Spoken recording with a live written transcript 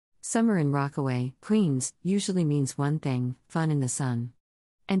Summer in Rockaway, Queens, usually means one thing: fun in the sun.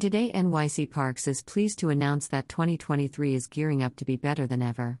 And today NYC Parks is pleased to announce that 2023 is gearing up to be better than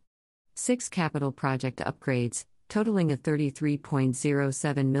ever. 6 capital project upgrades, totaling a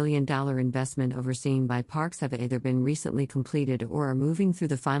 $33.07 million investment overseen by Parks, have either been recently completed or are moving through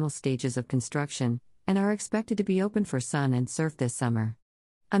the final stages of construction, and are expected to be open for sun and surf this summer.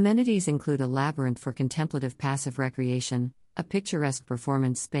 Amenities include a labyrinth for contemplative passive recreation, a picturesque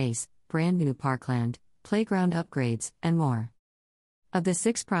performance space, brand new parkland, playground upgrades, and more. Of the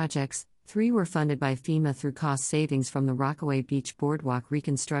 6 projects, 3 were funded by FEMA through cost savings from the Rockaway Beach Boardwalk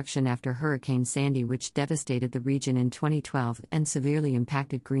reconstruction after Hurricane Sandy, which devastated the region in 2012 and severely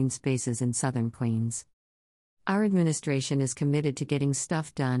impacted green spaces in southern Queens. Our administration is committed to getting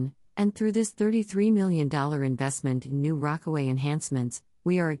stuff done, and through this $33 million investment in new Rockaway enhancements,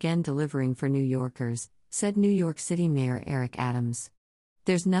 we are again delivering for New Yorkers, said New York City Mayor Eric Adams.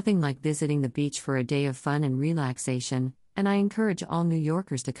 There's nothing like visiting the beach for a day of fun and relaxation, and I encourage all New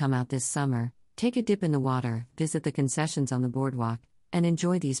Yorkers to come out this summer, take a dip in the water, visit the concessions on the boardwalk, and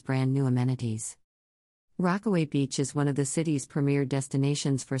enjoy these brand new amenities. Rockaway Beach is one of the city's premier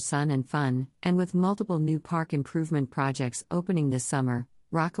destinations for sun and fun, and with multiple new park improvement projects opening this summer,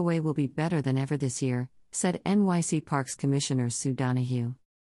 Rockaway will be better than ever this year, said NYC Parks Commissioner Sue Donahue.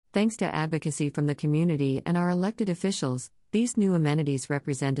 Thanks to advocacy from the community and our elected officials, these new amenities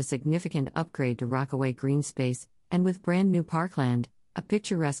represent a significant upgrade to Rockaway green space, and with brand new parkland, a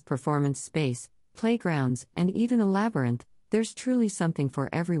picturesque performance space, playgrounds, and even a labyrinth, there's truly something for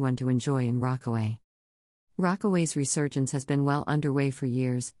everyone to enjoy in Rockaway. Rockaway's resurgence has been well underway for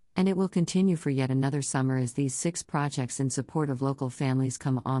years, and it will continue for yet another summer as these 6 projects in support of local families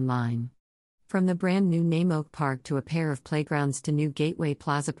come online. From the brand new Nameoak Park to a pair of playgrounds to new Gateway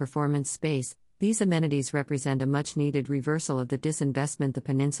Plaza performance space, these amenities represent a much-needed reversal of the disinvestment the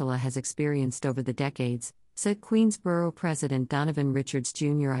Peninsula has experienced over the decades, said Queensborough President Donovan Richards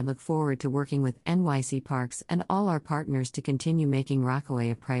Jr. I look forward to working with NYC Parks and all our partners to continue making Rockaway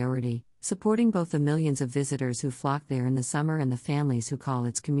a priority, supporting both the millions of visitors who flock there in the summer and the families who call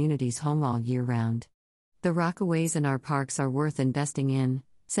its communities home all year round. The Rockaways and our parks are worth investing in,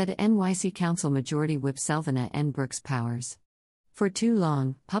 said NYC Council Majority Whip Selvena N. Brooks Powers. For too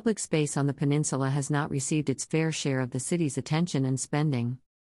long, public space on the peninsula has not received its fair share of the city's attention and spending.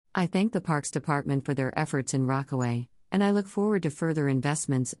 I thank the Parks Department for their efforts in Rockaway, and I look forward to further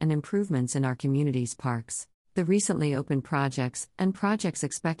investments and improvements in our community's parks. The recently opened projects, and projects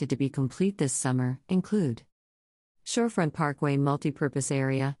expected to be complete this summer, include Shorefront Parkway Multipurpose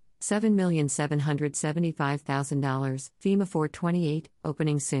Area, $7,775,000, FEMA 428,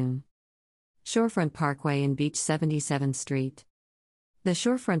 opening soon. Shorefront Parkway and Beach 77th Street. The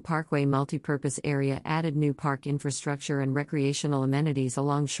Shorefront Parkway Multipurpose Area added new park infrastructure and recreational amenities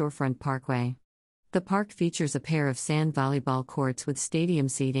along Shorefront Parkway. The park features a pair of sand volleyball courts with stadium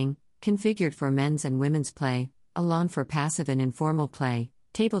seating, configured for men's and women's play, a lawn for passive and informal play,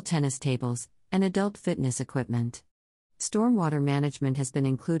 table tennis tables, and adult fitness equipment. Stormwater management has been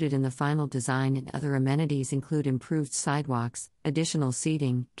included in the final design, and other amenities include improved sidewalks, additional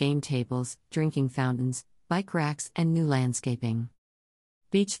seating, game tables, drinking fountains, bike racks, and new landscaping.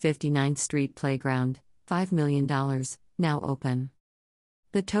 Beach 59th Street Playground, $5 million, now open.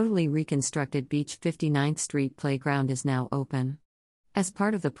 The totally reconstructed Beach 59th Street Playground is now open. As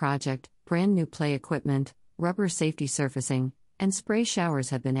part of the project, brand new play equipment, rubber safety surfacing, and spray showers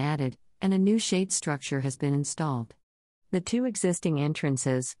have been added, and a new shade structure has been installed. The 2 existing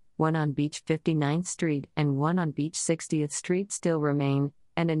entrances, one on Beach 59th Street and one on Beach 60th Street, still remain,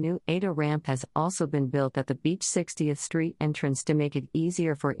 and a new ADA ramp has also been built at the Beach 60th Street entrance to make it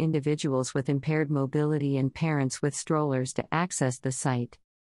easier for individuals with impaired mobility and parents with strollers to access the site.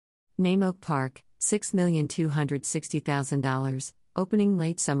 Nameoak Park, $6,260,000, opening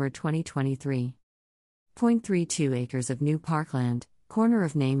late summer 2023. 0.32 acres of new parkland, corner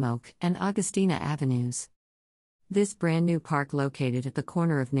of Nameoak and Augustina Avenues. This brand new park located at the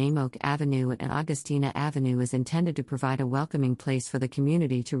corner of Nameoak Avenue and Augustina Avenue is intended to provide a welcoming place for the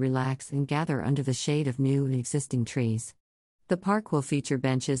community to relax and gather under the shade of new and existing trees. The park will feature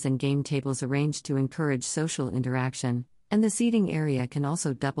benches and game tables arranged to encourage social interaction, and the seating area can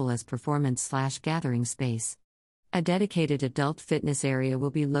also double as performance/gathering space. A dedicated adult fitness area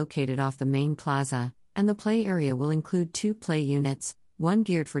will be located off the main plaza, and the play area will include 2 play units, one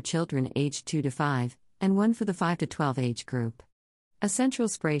geared for children aged 2 to 5, and one for the 5 to 12 age group. A central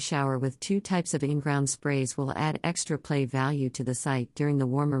spray shower with 2 types of in-ground sprays will add extra play value to the site during the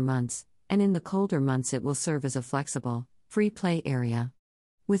warmer months, and in the colder months it will serve as a flexible, free play area.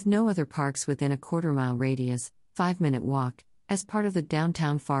 With no other parks within a quarter-mile radius, 5-minute walk, As part of the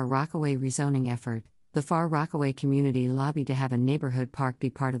downtown Far Rockaway rezoning effort, the Far Rockaway community lobbied to have a neighborhood park be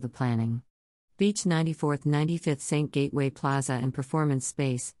part of the planning. Beach 94th 95th St. Gateway Plaza and Performance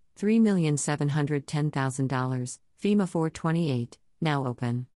Space, $3,710,000, FEMA 428, now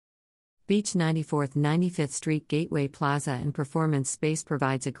open. Beach 94th 95th Street Gateway Plaza and Performance Space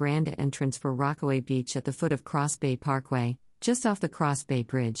provides a grand entrance for Rockaway Beach at the foot of Cross Bay Parkway, just off the Cross Bay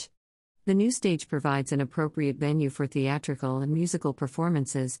Bridge. The new stage provides an appropriate venue for theatrical and musical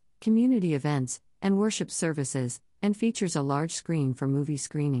performances, community events, and worship services, and features a large screen for movie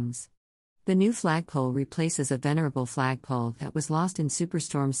screenings. The new flagpole replaces a venerable flagpole that was lost in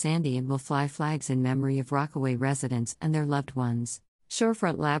Superstorm Sandy and will fly flags in memory of Rockaway residents and their loved ones.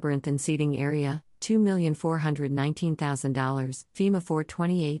 Shorefront labyrinth and seating area, $2,419,000, FEMA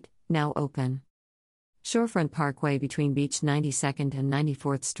 428, now open. Shorefront Parkway between Beach 92nd and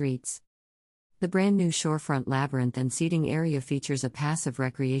 94th Streets. The brand new Shorefront labyrinth and seating area features a passive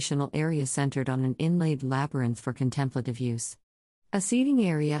recreational area centered on an inlaid labyrinth for contemplative use. A seating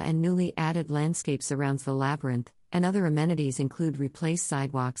area and newly added landscape surrounds the labyrinth, and other amenities include replaced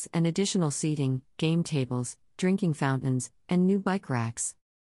sidewalks and additional seating, game tables, drinking fountains, and new bike racks.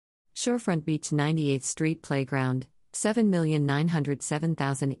 Shorefront Beach 98th Street Playground,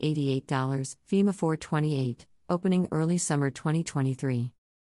 $7,907,088, FEMA 428, opening early summer 2023.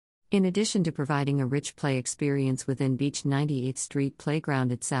 In addition to providing a rich play experience within Beach 98th Street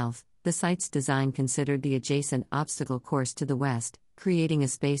Playground itself, the site's design considered the adjacent obstacle course to the west, creating a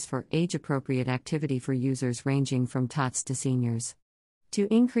space for age-appropriate activity for users ranging from tots to seniors.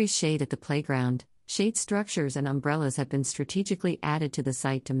 To increase shade at the playground, shade structures and umbrellas have been strategically added to the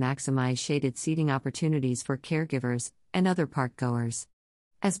site to maximize shaded seating opportunities for caregivers and other park-goers.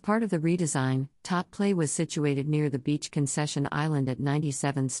 As part of the redesign, Tot Play was situated near the beach concession island at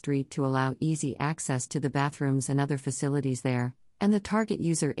 97th Street to allow easy access to the bathrooms and other facilities there, and the target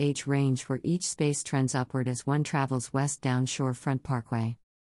user age range for each space trends upward as one travels west down Shorefront Parkway.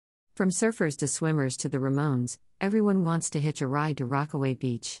 From surfers to swimmers to the Ramones, everyone wants to hitch a ride to Rockaway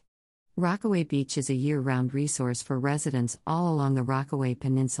Beach. Rockaway Beach is a year-round resource for residents all along the Rockaway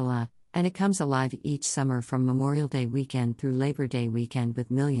Peninsula, and it comes alive each summer from Memorial Day weekend through Labor Day weekend with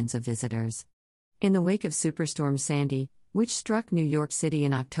millions of visitors. In the wake of Superstorm Sandy, which struck New York City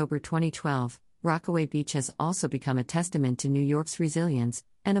in October 2012, Rockaway Beach has also become a testament to New York's resilience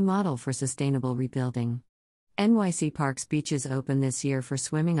and a model for sustainable rebuilding. NYC Parks beaches open this year for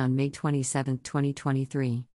swimming on May 27, 2023.